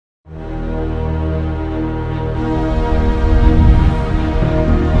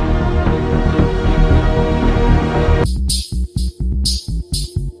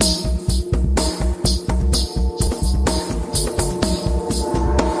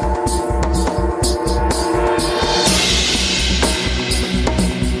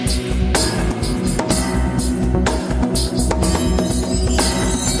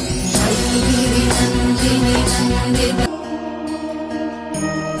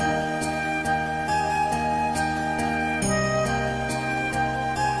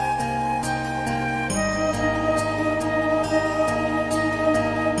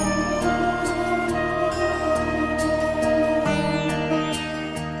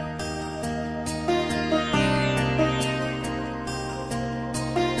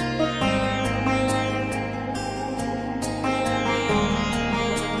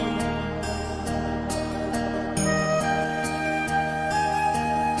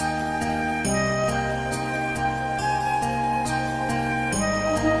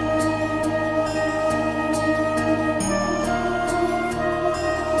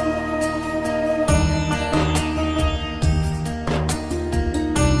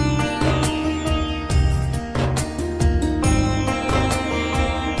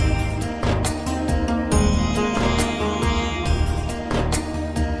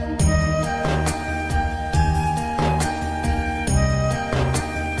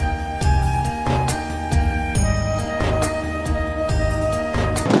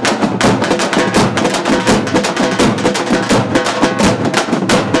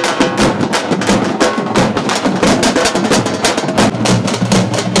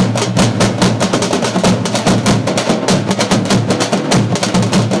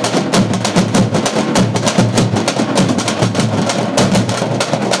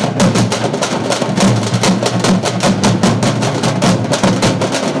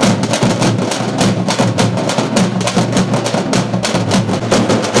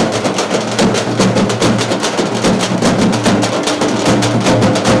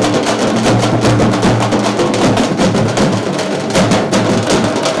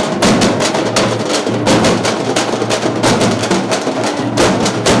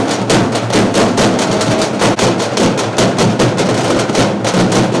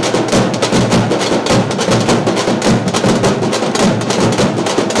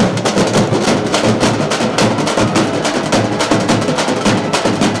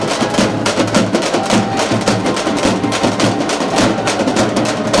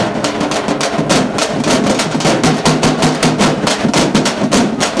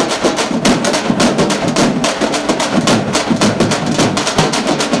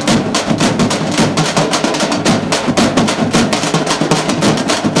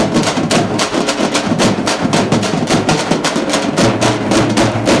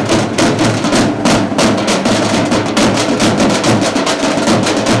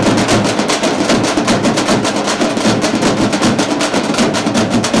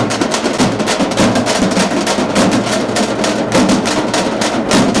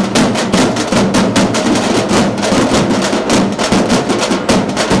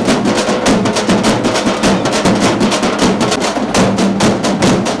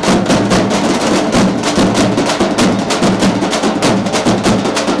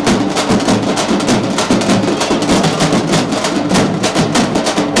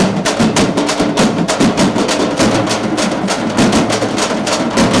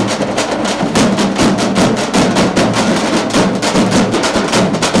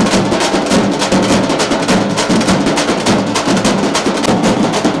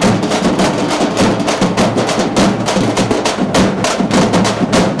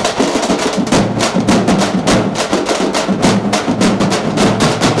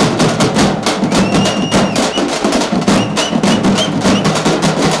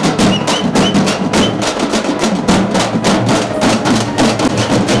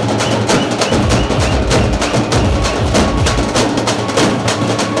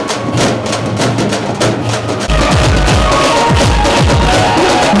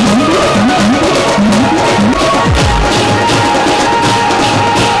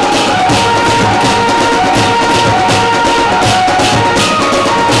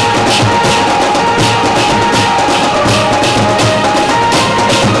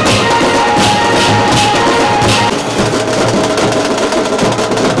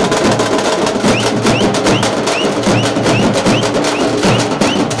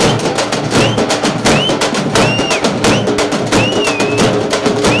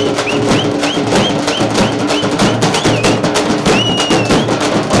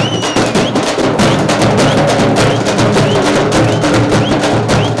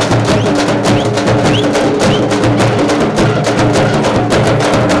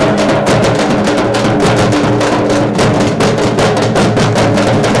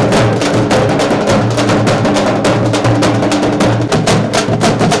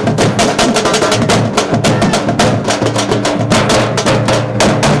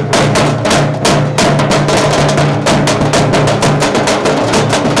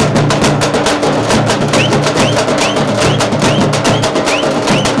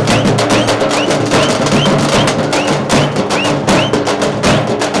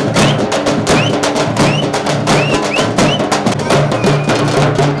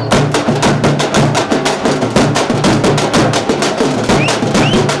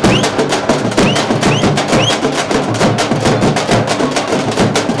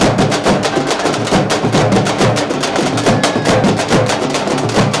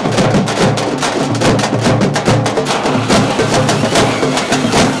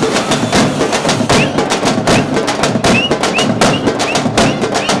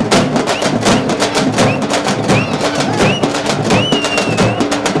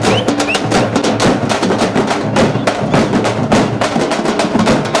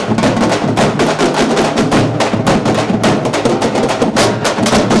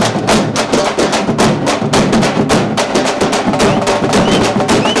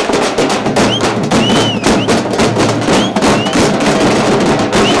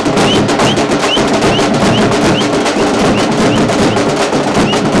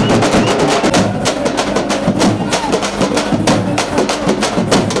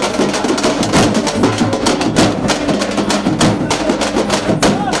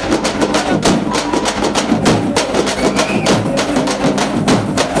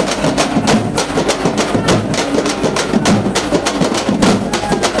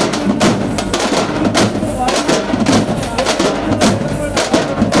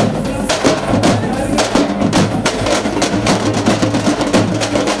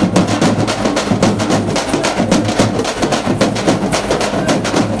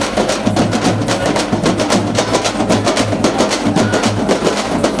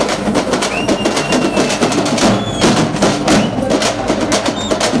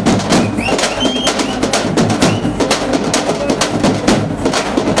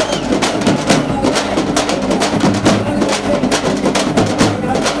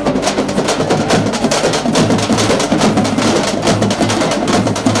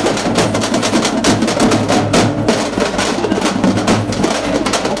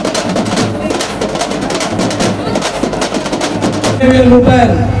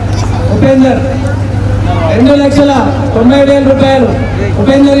ఉపేందర్ 2,90,000 రూపాయలు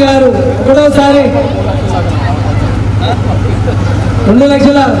ఉపేందర్ గారు ఒకటోసారి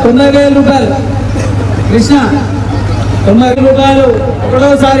 2,90,000 రూపాయలు కృష్ణ 90,000 రూపాయలు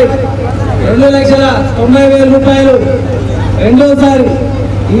ఒకటోసారి 2,90,000 రూపాయలు రెండోసారి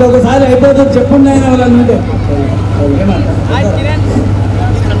ఇంకొకసారి అయిపోతుంది చెప్పుండే వాళ్ళంటే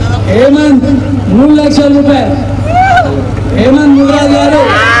హేమంత్ 3 లక్షల రూపాయలు హేమంత్ మురాజ్ గారు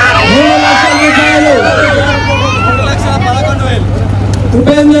 3 లక్షల రూపాయలు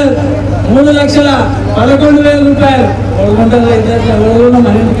ఉపేందర్ 3,11,000 రూపాయలు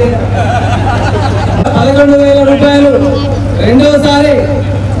 11,000 రూపాయలు రెండోసారి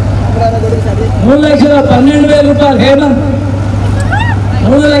 3,12,000 రూపాయలు హేమంత్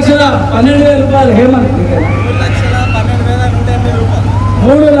 3,12,000 రూపాయలు హేమంత్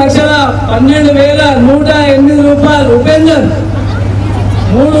 3,12,108 రూపాయలు ఉపేందర్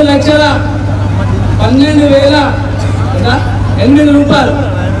 3,12,8 రూపాయలు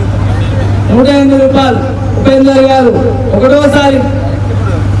 108 రూపాయలు ఉపేందర్ గారు ఒకటోసారి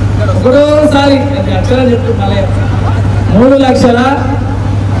అక్షరం చెప్తూ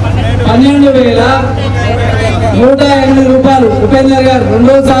 3,12,108 రూపాయలు ఉపేందర్ గారు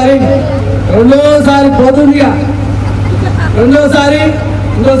రెండోసారి పోతుందిగా ఇంకోసారి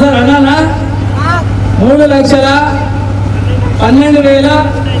అన్నానా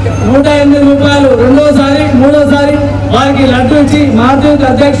 3,12,108 రూపాయలు మూడోసారి వారికి లడ్డు ఇచ్చి మారుతి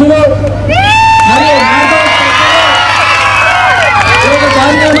అధ్యక్షులు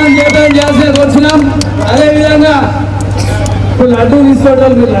కార్యక్రమం చేయాల్సి వచ్చినాం. అదేవిధంగా ఇప్పుడు లడ్డు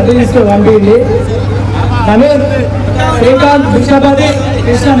తీసుకోవటం మీరు లడ్డు తీసుకొని పంపింది నమేర్ శ్రీకాంత్ భిక్షపతి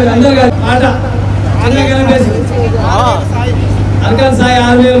కృష్ణ మీరు అందరు కలిసి మాట అర్కన్ సాయి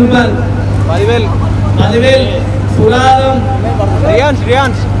 6,000 రూపాయలు 10,000 సురారం రియాన్స్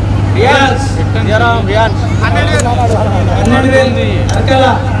 12,000 అర్కల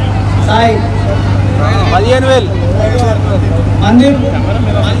సాయి 15,000 మందీప్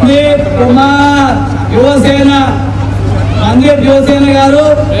కుమార్ యువసేన గారు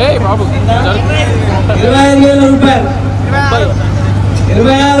 25,000 రూపాయలు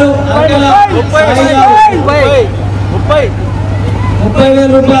 26 అర్కల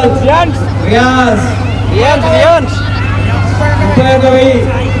 30,000 రూపాయలు రియాజ్ 31,000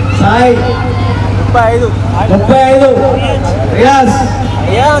 సాయి 35 రియాజ్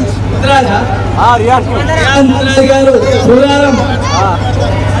ముద్రాజ్ గారు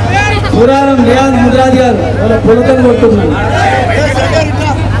సురారం రియాజ్ ముద్రాజ్ గారు వాళ్ళ పొలకలు కొట్టున్నారు.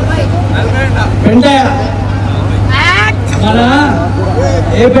 పెంటయ్య మన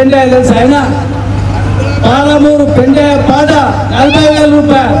ఏ పెంటయ్య తెలుసు ఆయన పాలమూరు పెంటయ్య పాట 40,000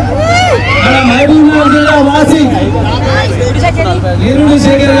 రూపాయలు మన మహబూబ్నగర్ జిల్లా వాసి నీరుడి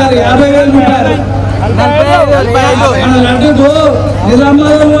శేఖర్ గారు 50,000 రూపాయలు మన లడ్డుకు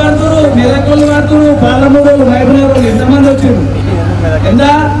నిజామాబాద్ వాడుతున్నారు మెదకులు వాడుతున్నారు పాలమూరు మహబూబ్నగర్ ఎంతమంది వచ్చారు ఎంత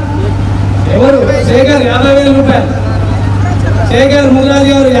ఎవరు శేఖర్ 50,000 రూపాయలు శేఖర్ ముద్రాజ్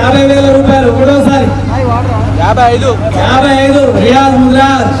గారు 50,000 రూపాయలు ఒకటోసారి 55 రియాజ్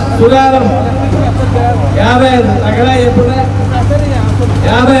ముద్రాజ్ సురారం 55 అక్కడ ఎప్పుడు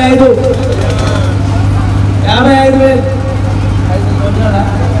 55,000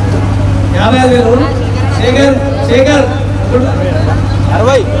 శేఖర్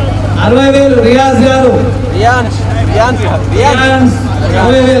 60,000 రియాజ్ గారు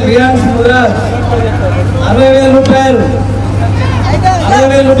 60,000 రియాజ్ ముద్రాజ్ 60,000 రూపాయలు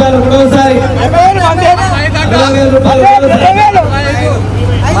 60,000 రూపాయలు ఒకటోసారి 60,000 రూపాయలు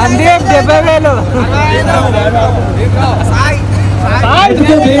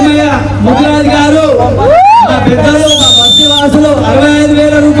భీమయ్య ముద్రాజ్ గారు మా పెద్దలు మా బస్తీ వాసులు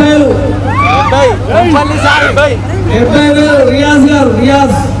 65,000 రూపాయలు 70,000 రియాజ్ గారు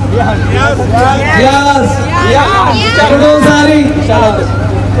రియాజ్ ఒకటోసారి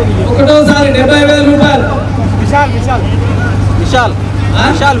 70,000 రూపాయలు విశాల్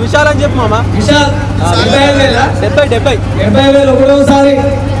అని చెప్పు మామ విశాల్ 70,000 ఒకటోసారి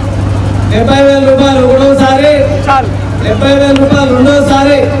 70,000 రూపాయలు ఒకటోసారి 70,000 రూపాయలు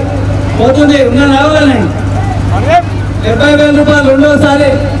రెండోసారి పోతుంది ఉన్న రావాలని 70,000 రూపాయలు రెండోసారి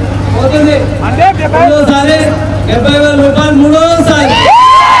పోతుంది రెండోసారి 70,000 రూపాయలు మూడోసారి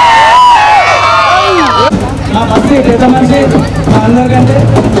మా బస్తీ పెద్ద మనిషి మా అందరికంటే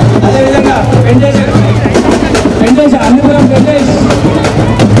అదేవిధంగా వెంకటేష్ అన్నిపురం వెంకటేష్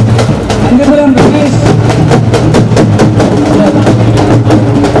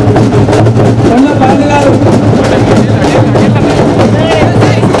కొండ పాండు గారు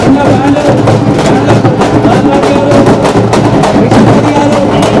కొండ పాండు గారు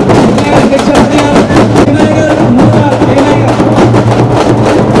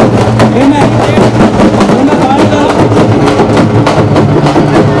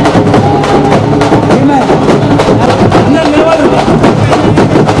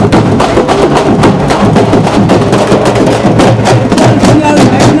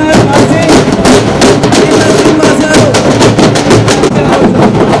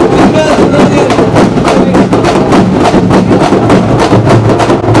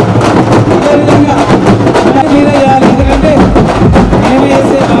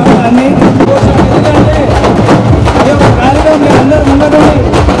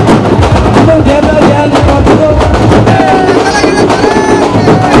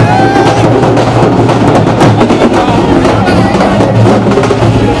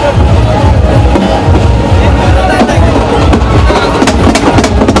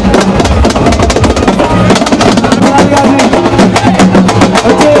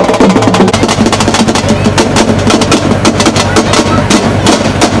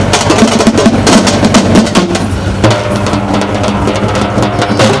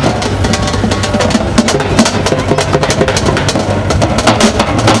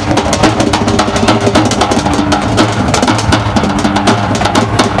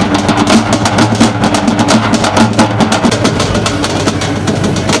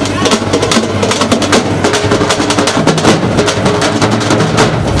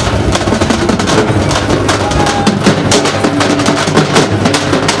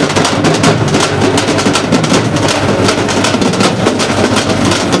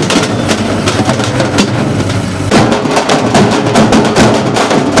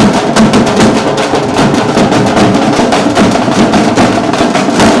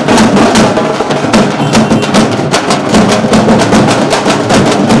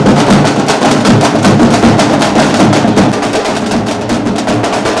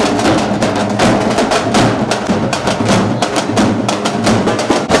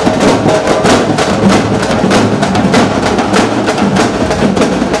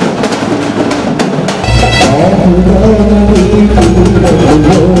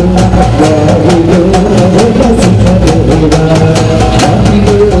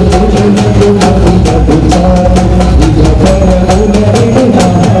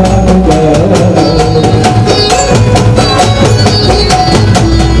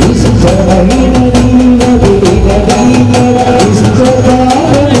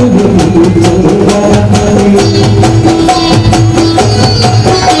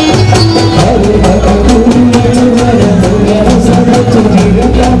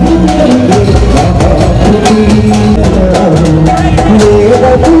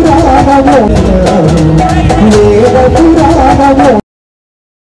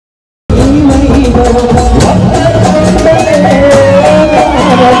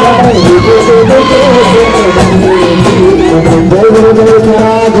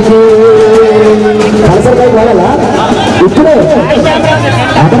ఇప్పుడే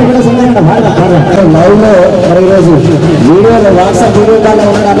అక్కడ కూడా సందేహం లైవ్ లో మరి ఈరోజు వీడియోలో వాట్సాప్ వీడియో కాల్లో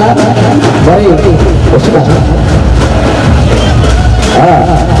ఉన్నాడా మరి వస్తున్నా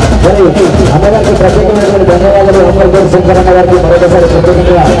మరి అమ్మగారికి ప్రత్యేకమైనటువంటి ధన్యవాదాలు అమ్మగారు శంకరన్న గారికి మరొకసారి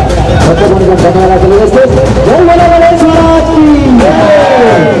ప్రత్యేకంగా ధన్యవాదాలు తెలియజేస్తే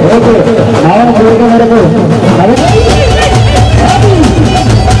ఓకే భావన కోరిక మేరకు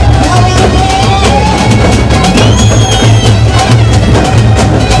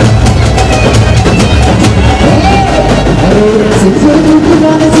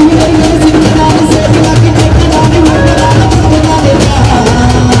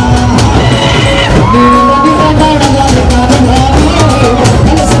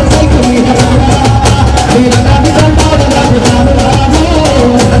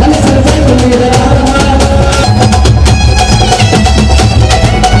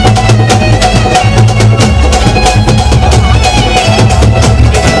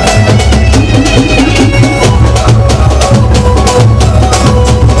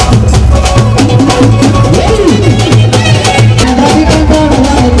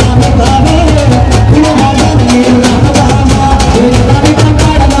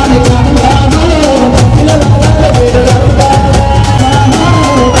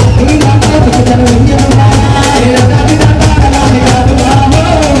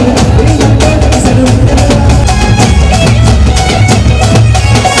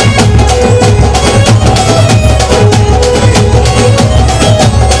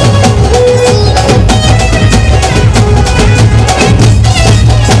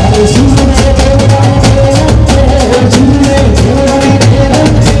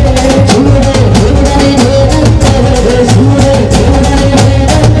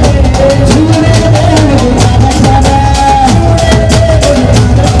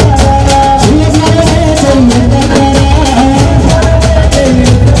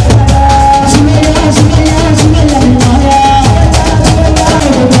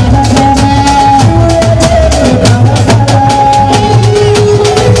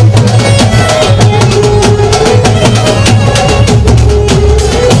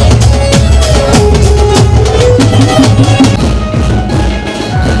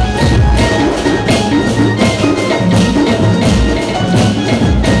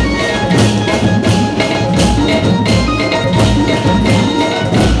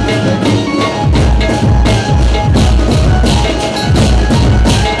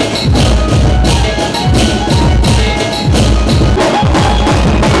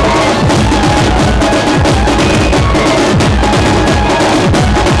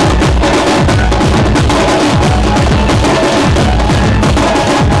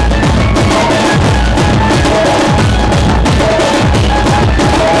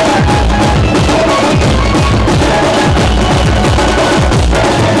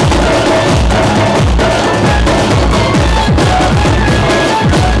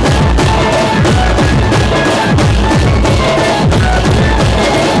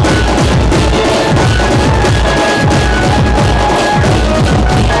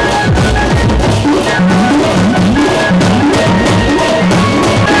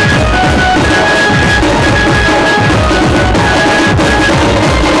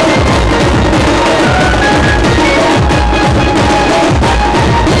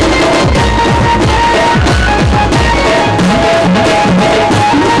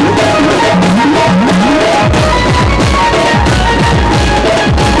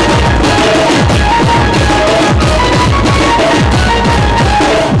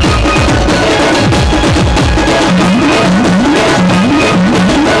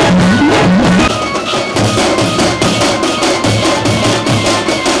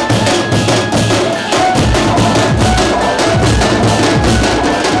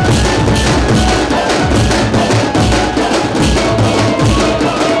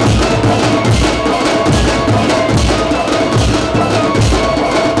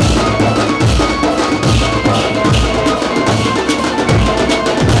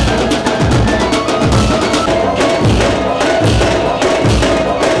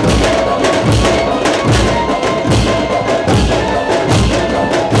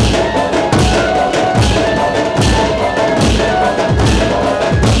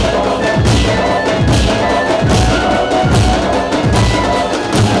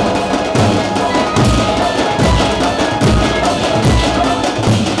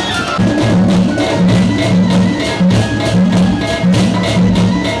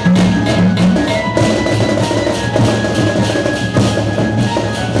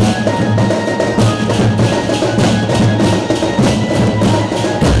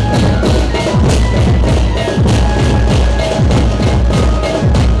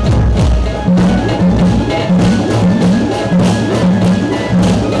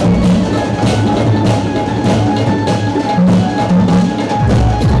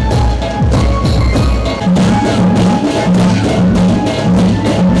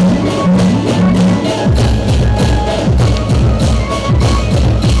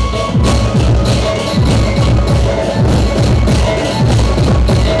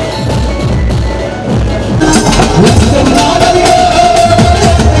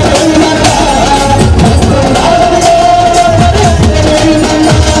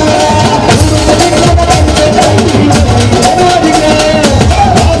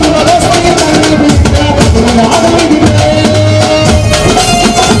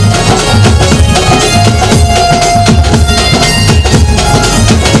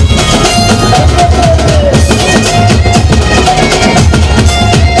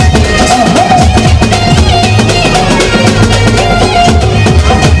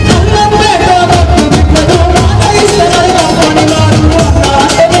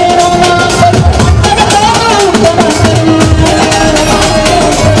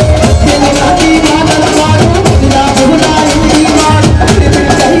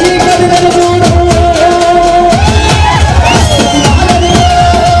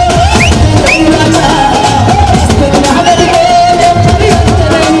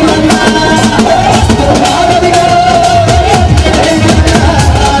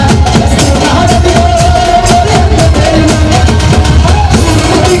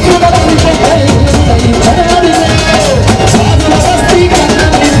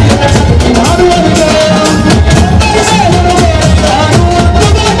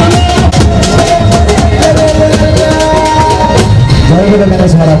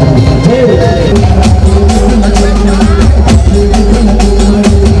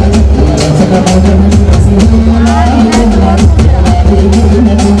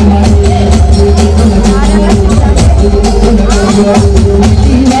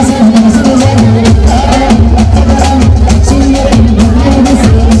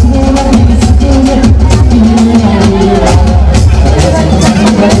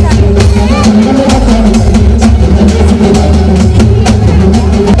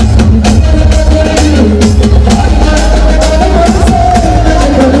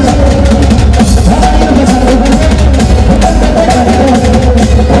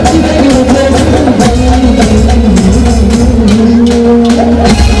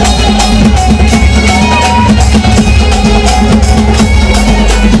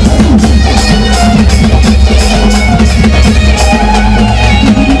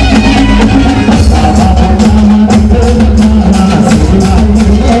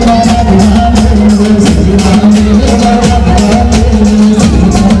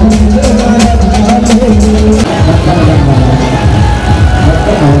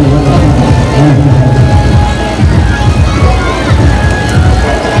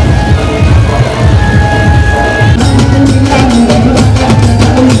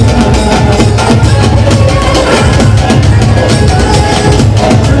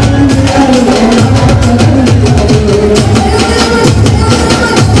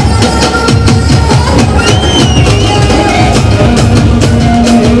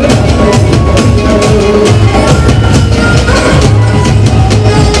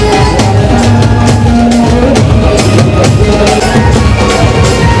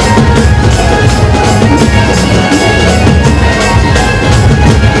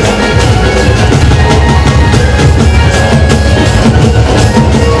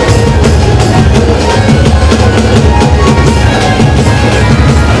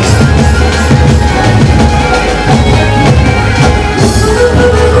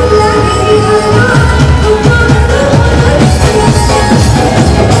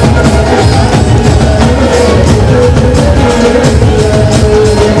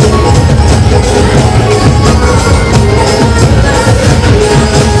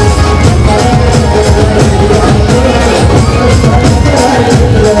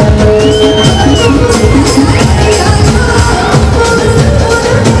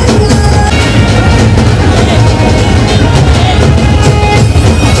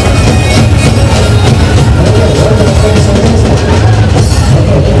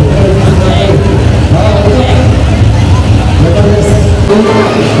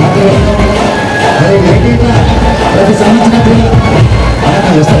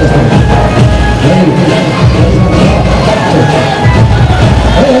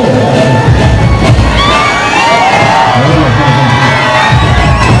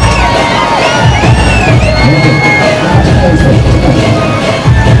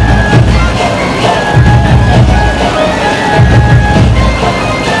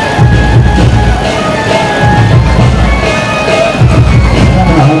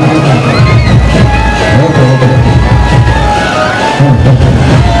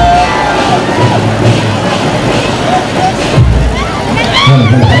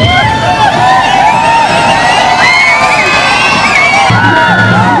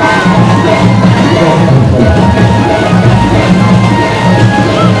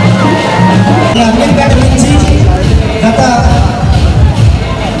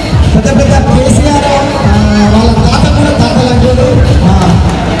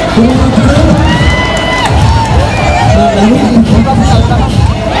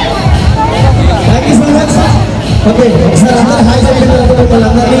ఓకే ఒకసారి అందరూ హాయ్ చెప్పండి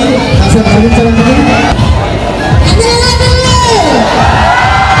వాళ్ళందరినీ కాసేపు నవ్వించడానికి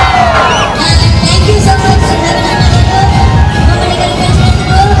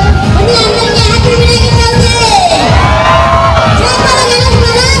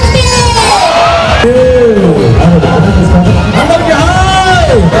అందరికీ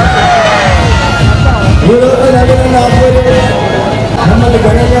హాయ్. ఈరోజు నవీన ఆధ్వర్యంలో మమ్మల్ని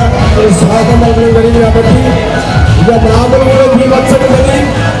ఘనంగా స్వాగతం పలకడం జరిగింది కాబట్టి ఇక మామూలు కూడా దీపక్షపడి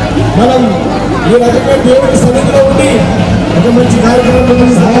మనం ఈ రకంగా దేవుడి సన్నిధిలో ఉండి ఒక మంచి కార్యక్రమం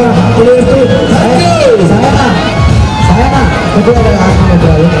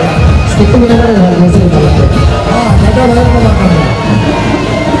స్టిక్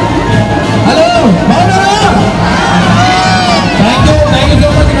హలో బాగున్నారా? Thank you so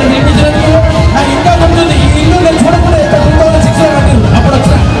much. నన్ను నేర్పించినందుకు నాకు ఇంకా ఉంటుంది. ఈ ఇల్లు నేను చూడకుండా 2006 కట్టాను. అప్పుడు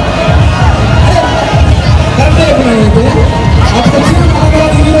వచ్చిన కరెక్ట్ అయిపోయినా అయితే అప్పుడు వచ్చిన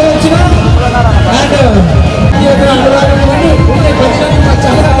మనకి ఈరోజు వచ్చిన అండ్ అనురాగం వచ్చినందుకు నాకు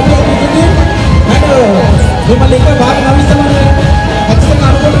చాలా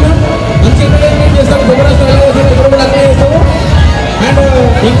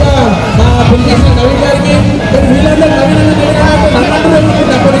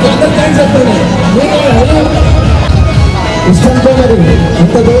ఇష్టంతో మరి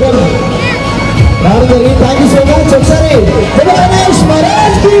ఇంత దూరం రావడం జరిగింది. Thank you so much. ఒకసారి గణేష్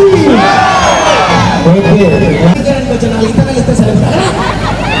మహారాజ్కి ఓకే కొంచెం 4 ఇతనాలు ఇస్తే సరిపోతా.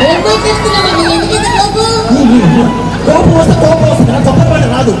 కోపం వస్తే తప్పకుండా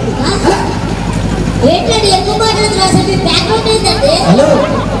రాదు. హలో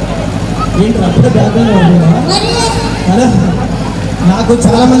ఏంటి అప్పుడే బ్యాక్గ్రౌండ్ హలో నాకు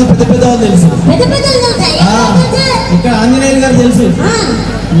చాలా మంది పెద్ద పెద్ద వాళ్ళు తెలుసు. ఇక్కడ ఆంజనేయులు గారు తెలుసు,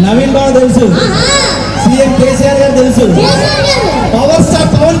 నవీన్ బాబు తెలుసు, సీఎం కేసీఆర్ గారు తెలుసు, పవర్ స్టార్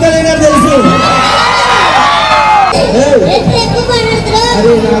పవన్ కళ్యాణ్ గారు తెలుసు.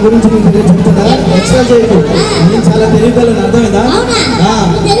 అదే నా గురించి మీకు చెప్తున్నా, ఎక్స్ట్రా చేయకు. నేను చాలా తెలియగలను, అర్థమైందా?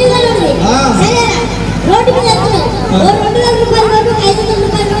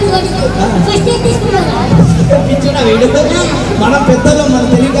 మనం పెద్దలు మన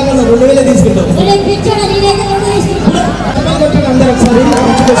తెలియగలను 2000 తీసుకుంటాం. అందరూ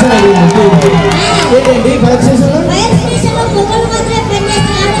ఒకసారి ఏంటండి ఫైర్ స్టేషన్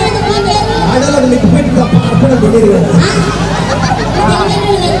ఆడలకు లిక్కు పెట్టి తప్ప అక్కడ తెలియదు కదా.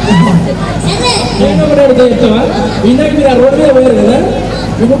 నేను కూడా చెప్తావా, ఇందాక మీరు ఆ రోడ్డు మీద పోయారు కదా,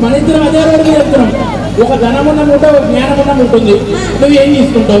 ఇప్పుడు మన ఇద్దరం అదే రోడ్డు మీద వెళ్తున్నాం. ఒక ధనమున్న ఉంటే ఒక జ్ఞానమున్న ఉంటుంది. నువ్వు ఏం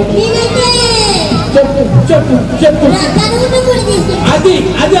తీసుకుంటావు చెప్పు చెప్పు చెప్పు. అది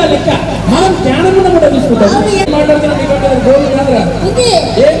అది ఆ లెక్క. మనం జ్ఞానమున్న కూడా తీసుకుంటాం. మాట్లాడుతున్నా గోలు కాదురా,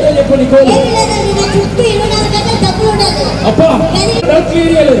 ఏంటో చెప్పు నీ గోలు. అప్పా డౌట్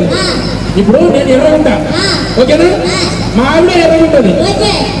క్లియర్ చేయలేదు. ఇప్పుడు నేను ఎర్రగుంటా, ఓకేనా? మా ఆవిడ ఎర్రగుంటది,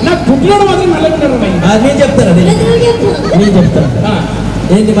 నాకు పుట్టినోడు మాత్రం నల్లగుంటారు. నేను చెప్తాను, నేను చెప్తాను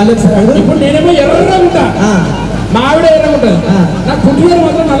ఏంటి మళ్ళీ ఒకసారి. ఇప్పుడు నేనేమో ఎర్రగా ఉంటా, మా ఆవిడ ఎర్రగుంటది, నాకు పుట్టినోడు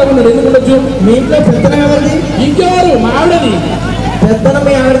మాత్రం నల్లగుంటాడు. ఎందుకు ఉండొచ్చు? మీ ఇంట్లో పెత్తనం ఎవరిది? ఇంకెవరు? మా ఆవిడది. పెత్తనం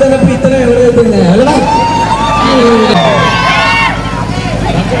మీ ఆవిడదన్నప్పుడు ఇత్తనం ఎవరైతుంది?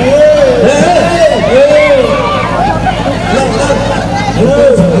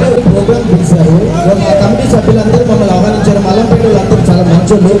 ప్రోగ్రామ్ పిలిచారు, మా కమిటీ సభ్యులందరూ మమ్మల్ని ఆహ్వానించారు. మల్లంపేట వాళ్ళందరూ చాలా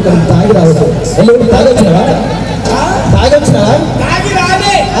మంచోళ్ళు, కానీ తాగి రావద్దు. తాగొచ్చినావా? తాగొచ్చినావా?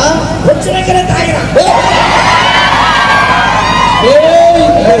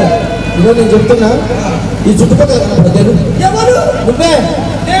 ఇదో నేను చెప్తున్నా, ఈ చుట్టుపక్కల కనపడదు. ఎవరు? నువ్వే.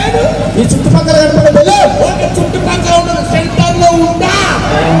 ఈ చుట్టుపక్కల కనపడదు. చుట్టుపక్కల ఉండదు, సెంటర్ లో ఉంటా.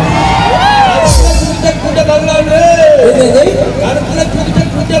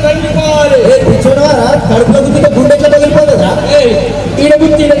 చూడవారా, కడుపులో గుద్దితే గుండె ఎట్లా పగిలిపోతుందా? ఈడ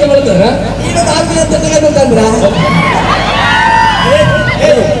గుర్తి ఈడ పడుతుందా? ఈడ దాల్చినంతరా.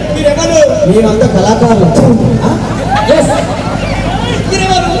 మేమంతా కళాకారులు.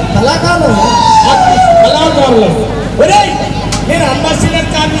 కళాకారులు నేను అంబాసిడర్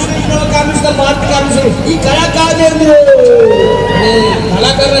కమిషనర్ మార్కెట్ కమిషనర్. ఈ కళాకారులు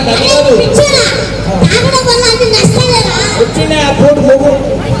కళాకారులు కాదు. వచ్చిన పోటు మొగ్గు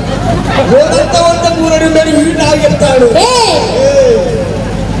రోజంతా వంట మూరడు వీడు నాకు చెప్తాడు.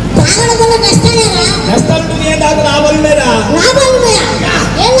 నష్టాలు నాకు లాభాలు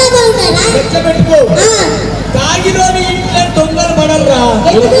ఎట్లా పెట్టుకో. తాగిలోని ఇంట్లో దొంగలు పడరా,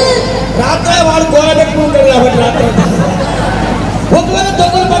 రాత్రి వాడు గోడ పెట్టుకుంటాడు కాబట్టి రాత్రి. ఒకవేళ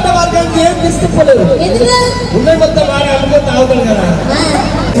దొంగలు పడ్డ వాళ్ళకి ఏం తీసుకుపోలేదు, ఉన్నది మొత్తం వాడు అమ్ముకొని తాగుతాడు కదా.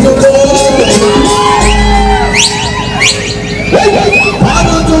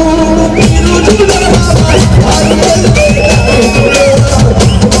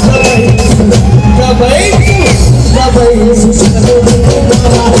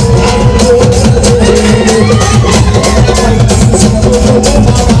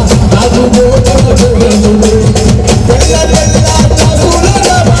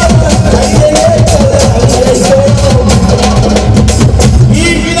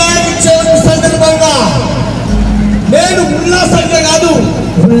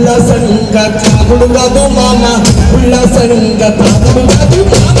 ఉల్లాసంగా తాగుడు కాదు మామ, ఉల్లాసంగా తాగుడు కాదు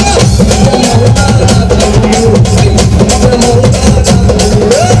మామ.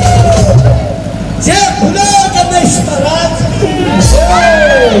 జై బులో గణేష్ మహారాజ్.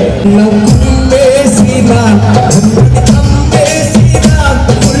 నమ్మే శ్రీనా నమ్మే శ్రీనా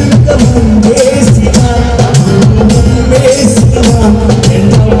నమ్మే శ్రీనా నమ్మే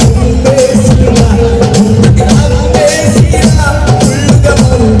శ్రీనా నమ్మే శ్రీనా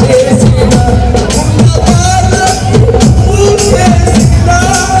నమ్మే శ్రీనా.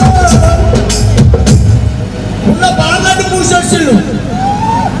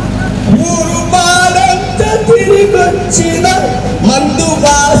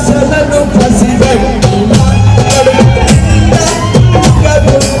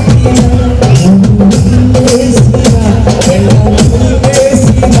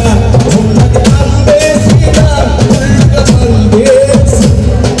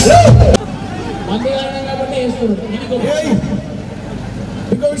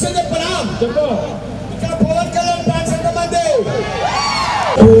 ఇంకో విషయం చెప్పనా? చెప్పు. ఇక్కడ పవన్ కళ్యాణ్ ఫ్యాన్స్ ఎంతమంది?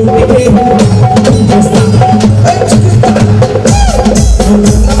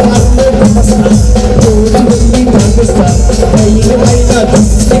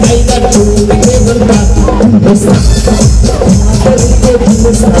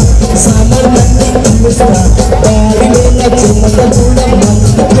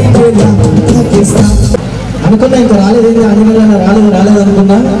 అనుకున్నా ఇంకా రాలేదు రాలేదు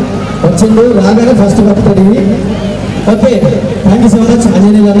అనుకున్నా, వచ్చిండు. రాగానే ఫస్ట్ పట్టుకొని okay. Thank you so much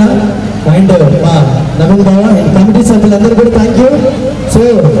Anjaneyulu అన్న అండ్ మా నవీన్ బావ కమిటీ సభ్యులందరూ కూడా థ్యాంక్ యూ. సో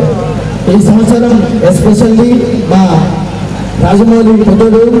ఈ సంవత్సరం ఎస్పెషల్లీ మా రాజమౌళి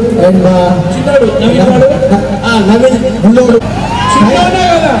పుట్టుడు అండ్ మా నవీన్ గుళ్ళోడు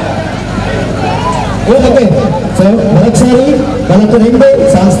ఓకే. సో మరొకసారి మనకు 2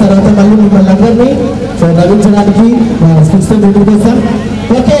 సాంగ్స్ తర్వాత మళ్ళీ మిమ్మల్ని అందరినీ సో నవ్వించడానికి మా సిస్టమ్ ఇంటికి వస్తాం.